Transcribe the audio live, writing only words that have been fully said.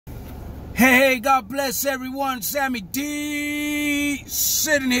Hey, God bless everyone. Sammyd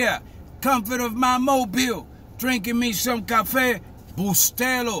sitting here, comfort of my mobile, drinking me some cafe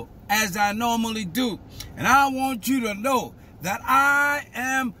bustelo as I normally do. And I want you to know that I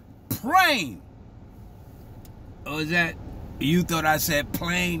am praying. Oh, is that, you thought I said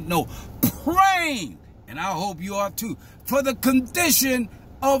plain? No, praying. And I hope you are too, for the condition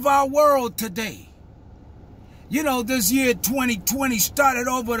of our world today. You know, this year 2020 started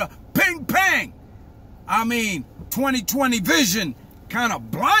over the ping pang. I mean, 2020 vision kind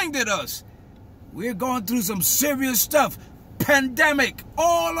of blinded us. We're going through some serious stuff. Pandemic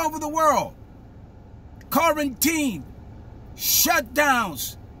all over the world. Quarantine.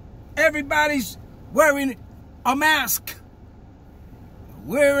 Shutdowns. Everybody's wearing a mask.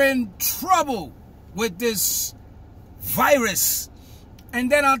 We're in trouble with this virus.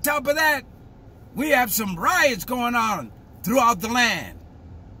 And then on top of that, we have some riots going on throughout the land.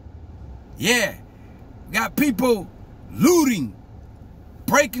 Yeah, we got people looting,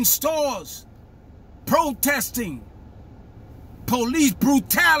 breaking stores, protesting, police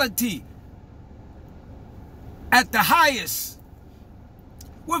brutality at the highest.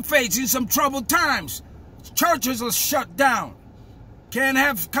 We're facing some troubled times. Churches are shut down. Can't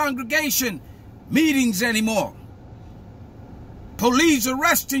have congregation meetings anymore. Police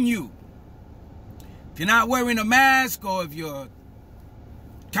arresting you. If you're not wearing a mask, or if you're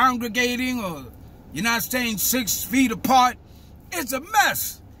congregating, or you're not staying 6 feet apart, it's a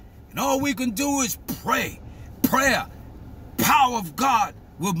mess. And all we can do is pray. Prayer, power of God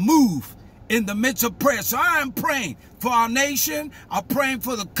will move in the midst of prayer. So I am praying for our nation. I'm praying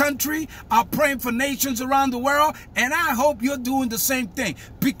for the country. I'm praying for nations around the world. And I hope you're doing the same thing.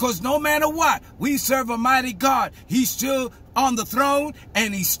 Because no matter what, we serve a mighty God. He's still on the throne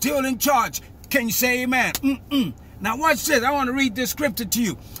and he's still in charge. Can you say amen? Now watch this. I want to read this scripture to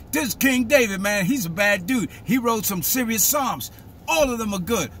you. This is King David, man. He's a bad dude. He wrote some serious psalms. All of them are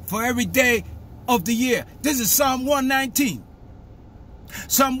good for every day of the year. This is Psalm 119.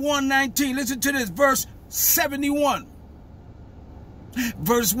 Psalm 119. Listen to this. Verse 71.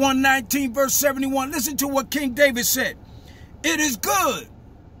 Verse 119, verse 71. Listen to what King David said. It is good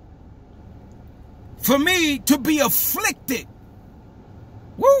for me to be afflicted.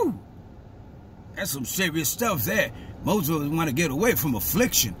 Woo! That's some serious stuff there. Most of us want to get away from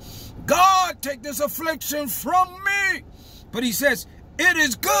affliction. God, take this affliction from me. But he says, it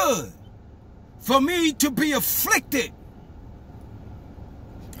is good for me to be afflicted.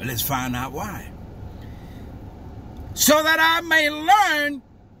 Let's find out why. So that I may learn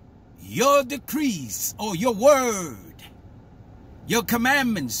your decrees, or your word, your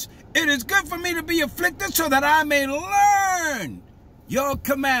commandments. It is good for me to be afflicted so that I may learn your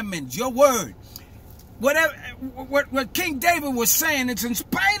commandments, your word. What King David was saying is, in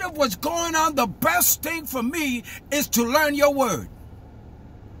spite of what's going on, the best thing for me is to learn your word.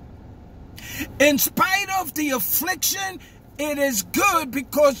 In spite of the affliction, it is good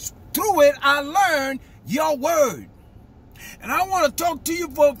because through it I learn your word. And I want to talk to you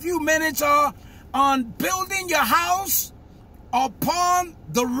for a few minutes on building your house upon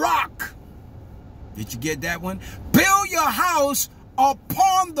the rock. Did you get that one? Build your house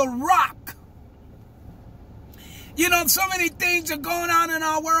upon the rock. You know, so many things are going on in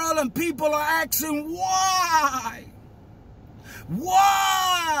our world and people are asking, why?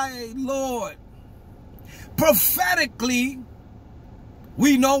 Why, Lord? Prophetically,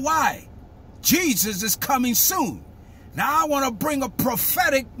 we know why. Jesus is coming soon. Now I want to bring a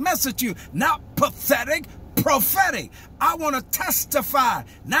prophetic message to you. Not pathetic, prophetic. I want to testify,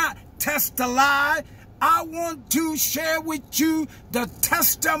 not test a lie. I want to share with you the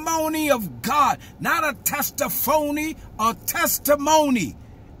testimony of God, not a testaphony, a testimony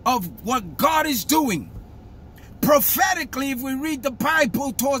of what God is doing. Prophetically, if we read the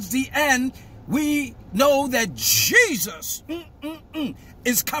Bible towards the end, we know that Jesus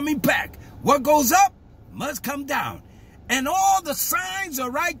is coming back. What goes up must come down. And all the signs are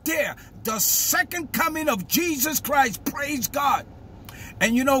right there. The second coming of Jesus Christ, praise God.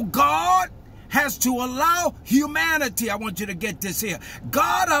 And you know, God has to allow humanity. I want you to get this here.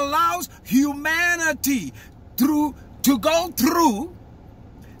 God allows humanity to go through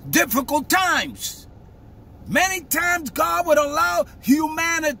difficult times. Many times God would allow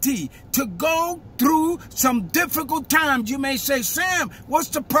humanity to go through some difficult times. You may say, Sam, what's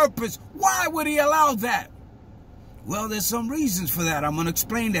the purpose? Why would he allow that? Well, there's some reasons for that. I'm going to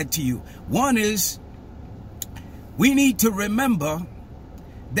explain that to you. One is, we need to remember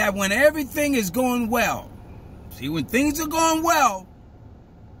that when everything is going well, see, when things are going well,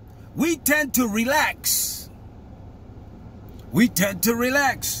 we tend to relax. We tend to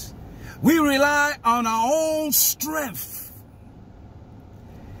relax. We rely on our own strength.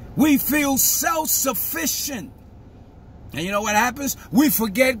 We feel self-sufficient. And you know what happens? We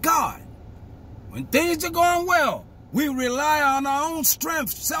forget God. When things are going well, we rely on our own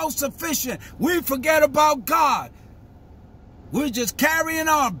strength, self-sufficient. We forget about God. We're just carrying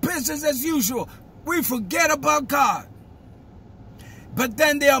on business as usual. We forget about God. But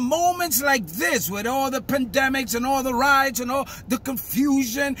then there are moments like this with all the pandemics and all the riots and all the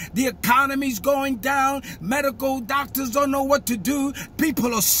confusion. The economy's going down. Medical doctors don't know what to do.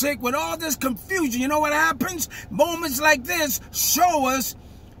 People are sick with all this confusion. You know what happens? Moments like this show us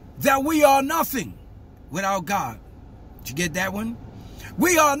that we are nothing without God. Did you get that one?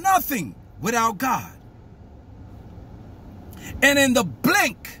 We are nothing without God. And in the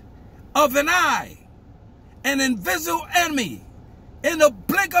blink of an eye, an invisible enemy, in the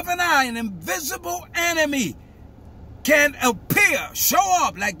blink of an eye, an invisible enemy can appear, show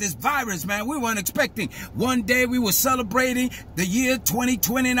up like this virus, man. We weren't expecting. One day we were celebrating the year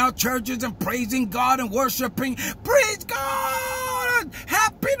 2020 in our churches and praising God and worshiping. Praise God!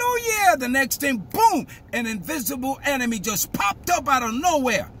 Happy New Year! The next thing, boom, an invisible enemy just popped up out of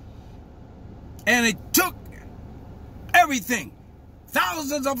nowhere. And it took everything.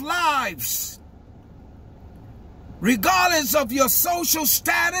 Thousands of lives. Regardless of your social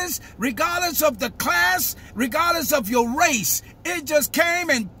status, regardless of the class, regardless of your race, it just came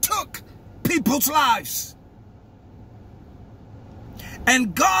and took people's lives.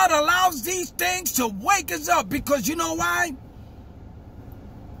 And God allows these things to wake us up because you know why?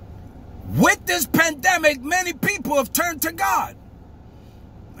 With this pandemic, many people have turned to God.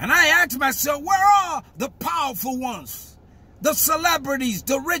 And I asked myself, where are the powerful ones? The celebrities,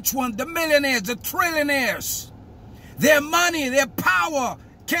 the rich ones, the millionaires, the trillionaires. Their money, their power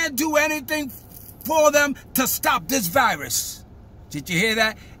can't do anything for them to stop this virus. Did you hear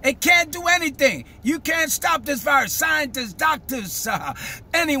that? It can't do anything. You can't stop this virus. Scientists, doctors,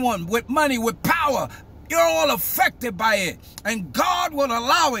 anyone with money, with power. You're all affected by it. And God will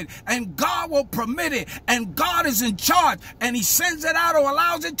allow it. And God will permit it. And God is in charge. And he sends it out or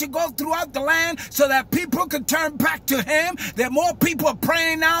allows it to go throughout the land so that people can turn back to him. There are more people are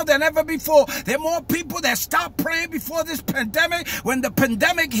praying now than ever before. There are more people that stopped praying before this pandemic. When the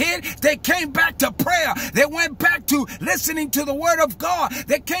pandemic hit, they came back to prayer. They went back to listening to the word of God.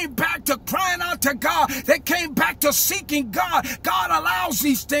 They came back to crying out to God. They came back to seeking God. God allows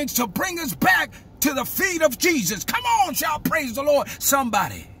these things to bring us back to the feet of Jesus. Come on, shout praise the Lord,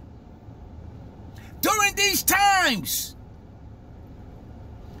 somebody. During these times,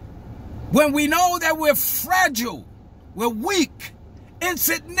 when we know that we're fragile, we're weak,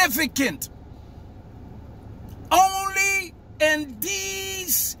 insignificant, only in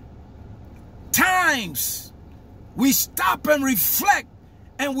these times we stop and reflect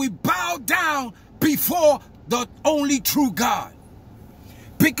and we bow down before the only true God.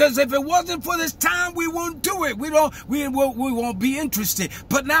 Because if it wasn't for this time, we won't do it. We won't be interested.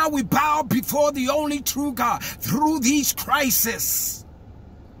 But now we bow before the only true God through these crises.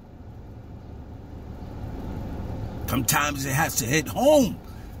 Sometimes it has to hit home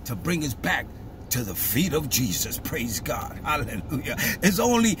to bring us back to the feet of Jesus. Praise God. Hallelujah. It's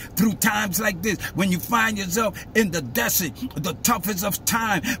only through times like this, when you find yourself in the desert, the toughest of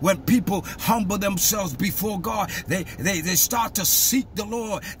time, when people humble themselves before God, they start to seek the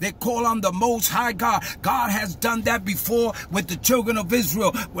Lord. They call on the Most High God. God has done that before with the children of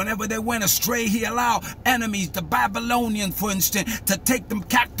Israel. Whenever they went astray, he allowed enemies, the Babylonians, for instance, to take them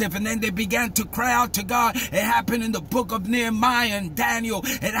captive, and then they began to cry out to God. It happened in the book of Nehemiah and Daniel.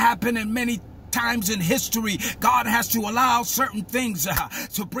 It happened in many times in history. God has to allow certain things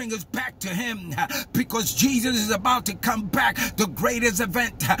to bring us back to him, because Jesus is about to come back. The greatest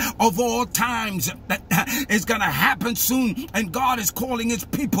event of all times is going to happen soon, and God is calling his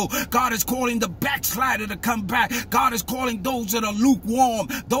people. God is calling the backslider to come back. God is calling those that are lukewarm,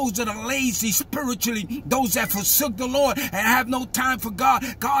 those that are lazy spiritually, those that forsook the Lord and have no time for God.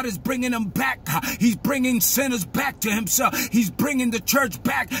 God is bringing them back. He's bringing sinners back to himself. He's bringing the church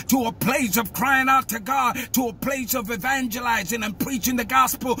back to a place of crying out to God, to a place of evangelizing and preaching the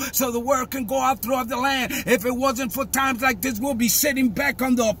gospel so the word can go out throughout the land. If it wasn't for times like this, we'll be sitting back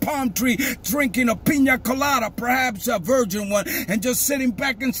under a palm tree drinking a pina colada, perhaps a virgin one, and just sitting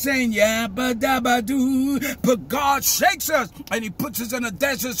back and saying, yabba dabba doo. But God shakes us and he puts us in a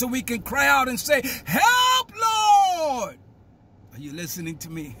desert so we can cry out and say, help, Lord. Are you listening to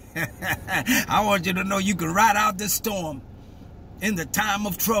me? I want you to know you can ride out this storm. In the time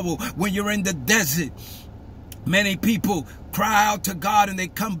of trouble, when you're in the desert, many people cry out to God and they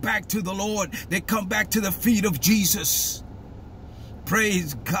come back to the Lord. They come back to the feet of Jesus.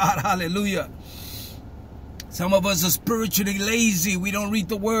 Praise God. Hallelujah. Some of us are spiritually lazy. We don't read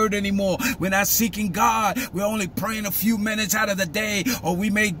the word anymore. We're not seeking God. We're only praying a few minutes out of the day, or we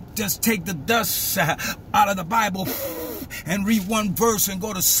may just take the dust out of the Bible and read one verse and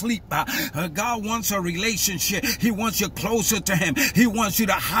go to sleep. God wants a relationship. He wants you closer to him. He wants you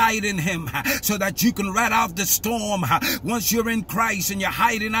to hide in him so that you can ride out the storm. Once you're in Christ and you're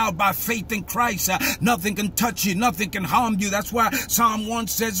hiding out by faith in Christ, nothing can touch you. Nothing can harm you. That's why Psalm 1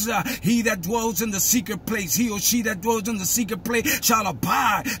 says, he that dwells in the secret place, he or she that dwells in the secret place shall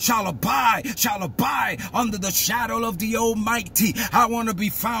abide under the shadow of the Almighty. I want to be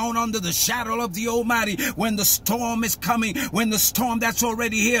found under the shadow of the Almighty when the storm is coming. When the storm that's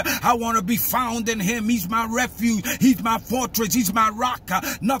already here, I want to be found in him. He's my refuge. He's my fortress. He's my rock.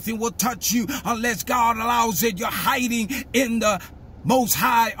 Nothing will touch you unless God allows it. You're hiding in the Most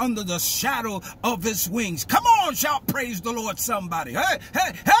High under the shadow of his wings. Come on, shout praise the Lord, somebody. Hey,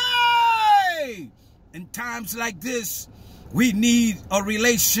 hey, hey! In times like this, we need a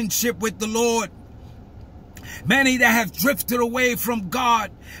relationship with the Lord. Many that have drifted away from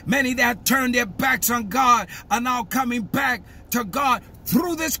God, many that have turned their backs on God, are now coming back to God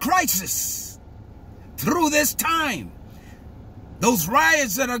through this crisis, through this time. Those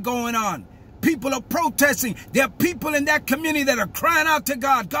riots that are going on, people are protesting. There are people in that community that are crying out to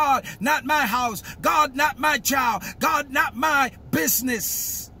God. God, not my house. God, not my child. God, not my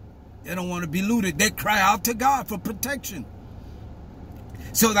business. They don't want to be looted. They cry out to God for protection.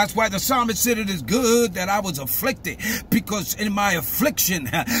 So that's why the psalmist said, it is good that I was afflicted, because in my affliction,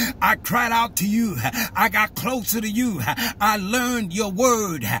 I cried out to you. I got closer to you. I learned your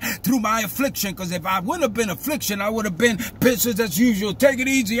word through my affliction, because if I wouldn't have been affliction, I would have been business as usual. Take it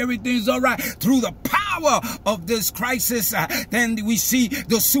easy. Everything's all right. Through the power of this crisis, then we see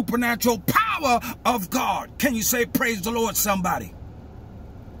the supernatural power of God. Can you say praise the Lord, somebody?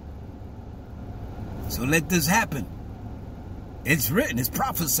 So let this happen. It's written, it's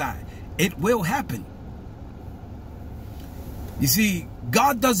prophesied. It will happen. You see,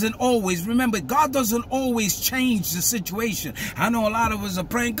 God doesn't always, remember, God doesn't always change the situation. I know a lot of us are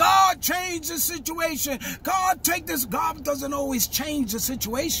praying, God, change the situation. God, take this. God doesn't always change the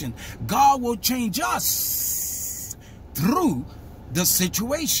situation. God will change us through the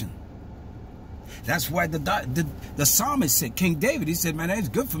situation. That's why the psalmist said, King David, he said, man, it's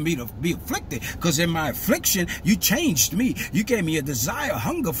good for me to be afflicted, because in my affliction, you changed me. You gave me a desire,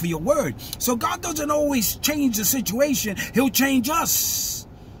 hunger for your word. So God doesn't always change the situation. He'll change us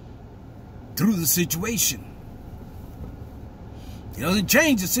through the situation. He doesn't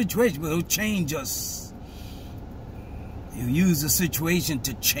change the situation, but he'll change us. He'll use the situation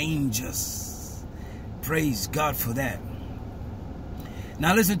to change us. Praise God for that.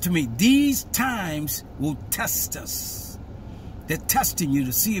 Now listen to me. These times will test us. They're testing you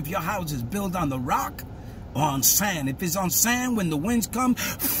to see if your house is built on the rock or on sand. If it's on sand, when the winds come,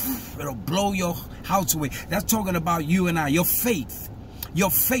 it'll blow your house away. That's talking about you and I, your faith.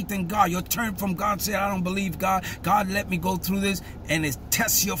 Your faith in God. You'll turn from God and say, I don't believe God. God, let me go through this. And it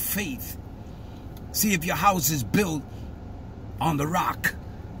tests your faith. See if your house is built on the rock.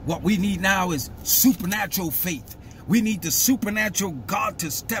 What we need now is supernatural faith. We need the supernatural God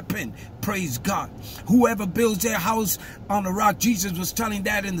to step in. Praise God. Whoever builds their house on the rock, Jesus was telling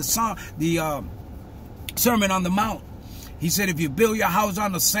that in the Sermon on the Mount. He said, if you build your house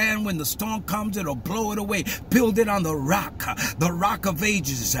on the sand, when the storm comes, it'll blow it away. Build it on the rock of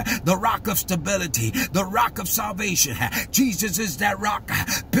ages, the rock of stability, the rock of salvation. Jesus is that rock.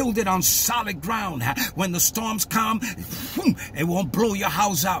 Build it on solid ground. When the storms come, it won't blow your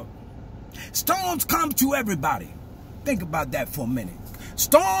house out. Storms come to everybody. Think about that for a minute.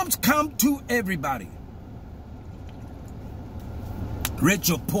 Storms come to everybody.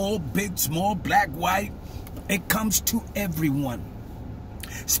 Rich or poor, big, small, black, white. It comes to everyone.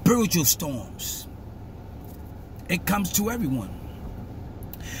 Spiritual storms. It comes to everyone.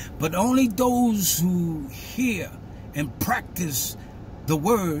 But only those who hear and practice the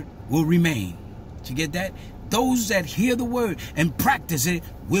word will remain. Did you get that? Those that hear the word and practice it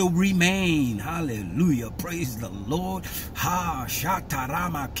will remain. Hallelujah. Praise the Lord.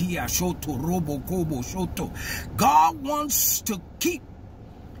 God wants to keep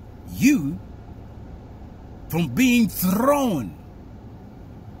you from being thrown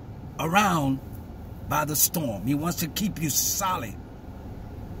around by the storm. He wants to keep you solid.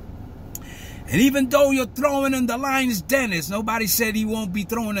 And even though you're thrown in the lion's den, as nobody said he won't be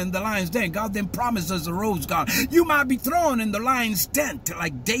thrown in the lion's den. God didn't promise us a rose garden. You might be thrown in the lion's den,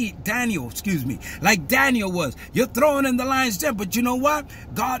 like Daniel was. You're thrown in the lion's den, but you know what?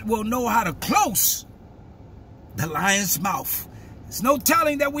 God will know how to close the lion's mouth. There's no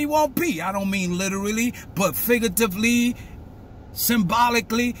telling that we won't be. I don't mean literally, but figuratively,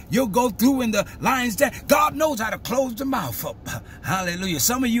 symbolically. You'll go through in the lion's den. God knows how to close the mouth up. Hallelujah.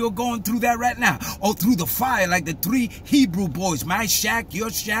 Some of you are going through that right now. Or through the fire like the 3 Hebrew boys. My shack, your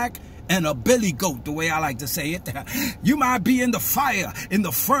shack, and a billy goat, the way I like to say it. You might be in the fire, in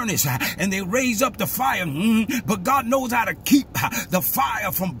the furnace, and they raise up the fire, but God knows how to keep the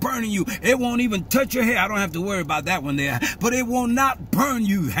fire from burning you. It won't even touch your hair. I don't have to worry about that one there, but it will not burn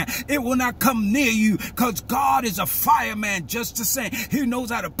you. It will not come near you, because God is a fireman just the same. He knows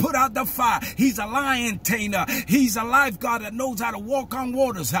how to put out the fire. He's a lion tamer. He's a lifeguard that knows how to walk on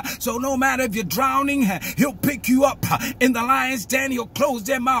waters. So no matter if you're drowning, he'll pick you up. In the lion's den, he'll close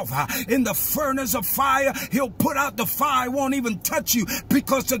their mouth. In the furnace of fire, he'll put out the fire. It won't even touch you,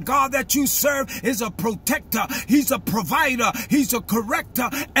 because the God that you serve is a protector. He's a provider. He's a corrector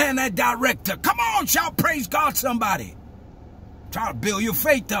and a director. Come on, shout praise God, somebody. Try to build your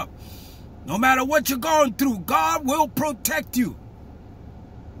faith up. No matter what you're going through, God will protect you.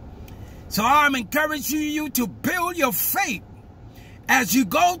 So I'm encouraging you to build your faith as you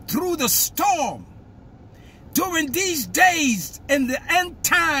go through the storm. During these days in the end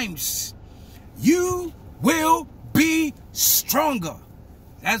times, you will be stronger.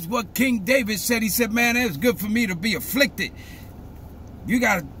 That's what King David said. He said, man, it's good for me to be afflicted. You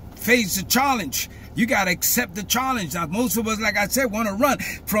got to face the challenge. You got to accept the challenge. Now, most of us, like I said, want to run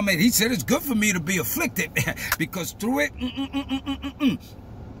from it. He said, it's good for me to be afflicted because through it,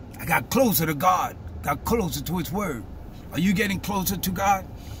 I got closer to God, got closer to his word. Are you getting closer to God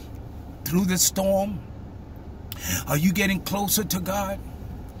through the storm? Are you getting closer to God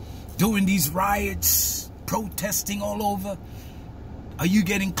during these riots, protesting all over? Are you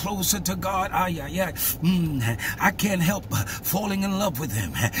getting closer to God? I can't help falling in love with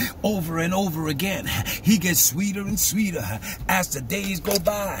him over and over again. He gets sweeter and sweeter as the days go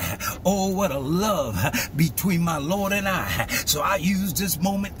by. Oh, what a love between my Lord and I. So I use this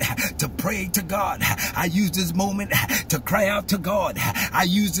moment to pray to God. I use this moment to cry out to God. I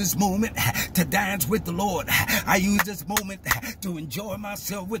use this moment to dance with the Lord. I use this moment to enjoy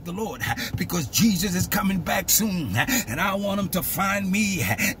myself with the Lord, because Jesus is coming back soon, and I want him to find me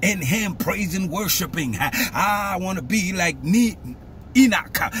in him, praising, worshiping. I want to be like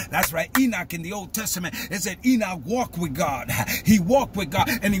Enoch. That's right, Enoch in the Old Testament. It said Enoch walked with God. He walked with God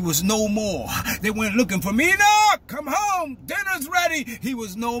and he was no more. They went looking for me. Enoch, come home, dinner's ready. He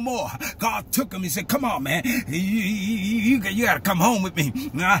was no more. God took him. He said, come on, man, you got to come home with me.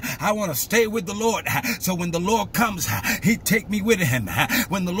 I want to stay with the Lord. So when the Lord comes, he take me with him.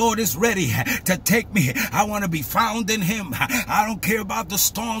 When the Lord is ready to take me, I want to be found in him. I don't care about the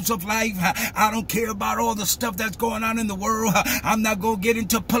storms of life. I don't care about all the stuff that's going on in the world. I'm not going to get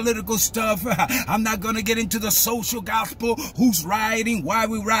into political stuff. I'm not going to get into the social gospel. Who's rioting? Why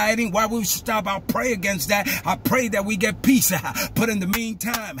we rioting? Why we stop? I'll pray against that. I pray that we get peace. But in the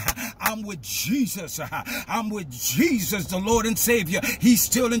meantime, I'm with Jesus. I'm with Jesus, the Lord and Savior. He's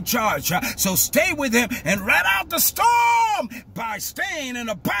still in charge. So stay with him and ride out the storm by staying and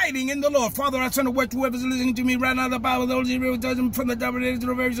abiding in the Lord. Father, I send a word to whoever's listening to me right now. The Bible, the Holy Spirit, judgment from the devil to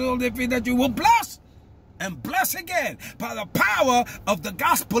the very soul, that you will bless and bless again by the power of the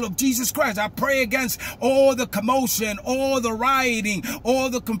gospel of Jesus Christ. I pray against all the commotion, all the rioting, all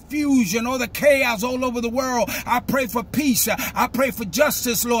the confusion, all the chaos all over the world. I pray for peace. I pray for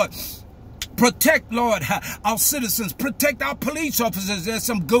justice, Lord. Protect, Lord, our citizens. Protect our police officers. There's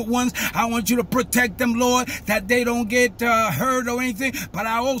some good ones. I want you to protect them, Lord, that they don't get hurt or anything. But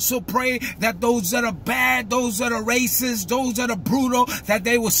I also pray that those that are bad, those that are racist, those that are brutal, that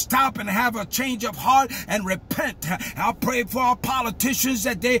they will stop and have a change of heart and repent. I pray for our politicians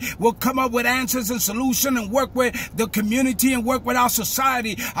that they will come up with answers and solutions and work with the community and work with our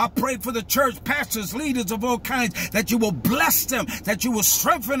society. I pray for the church, pastors, leaders of all kinds, that you will bless them, that you will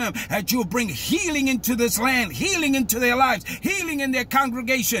strengthen them, that you will bring healing into this land, healing into their lives, healing in their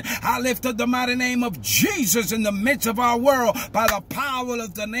congregation. I lift up the mighty name of Jesus in the midst of our world by the power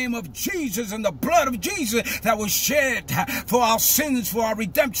of the name of Jesus and the blood of Jesus that was shed for our sins, for our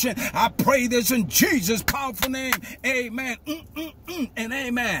redemption. I pray this in Jesus' powerful name. Amen. And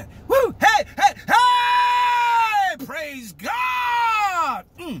amen. Woo! Hey, hey, hey! Praise God!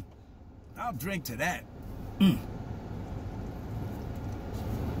 I'll drink to that.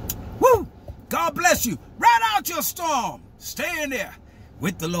 Woo! God bless you. Ride out your storm. Stay in there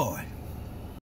with the Lord.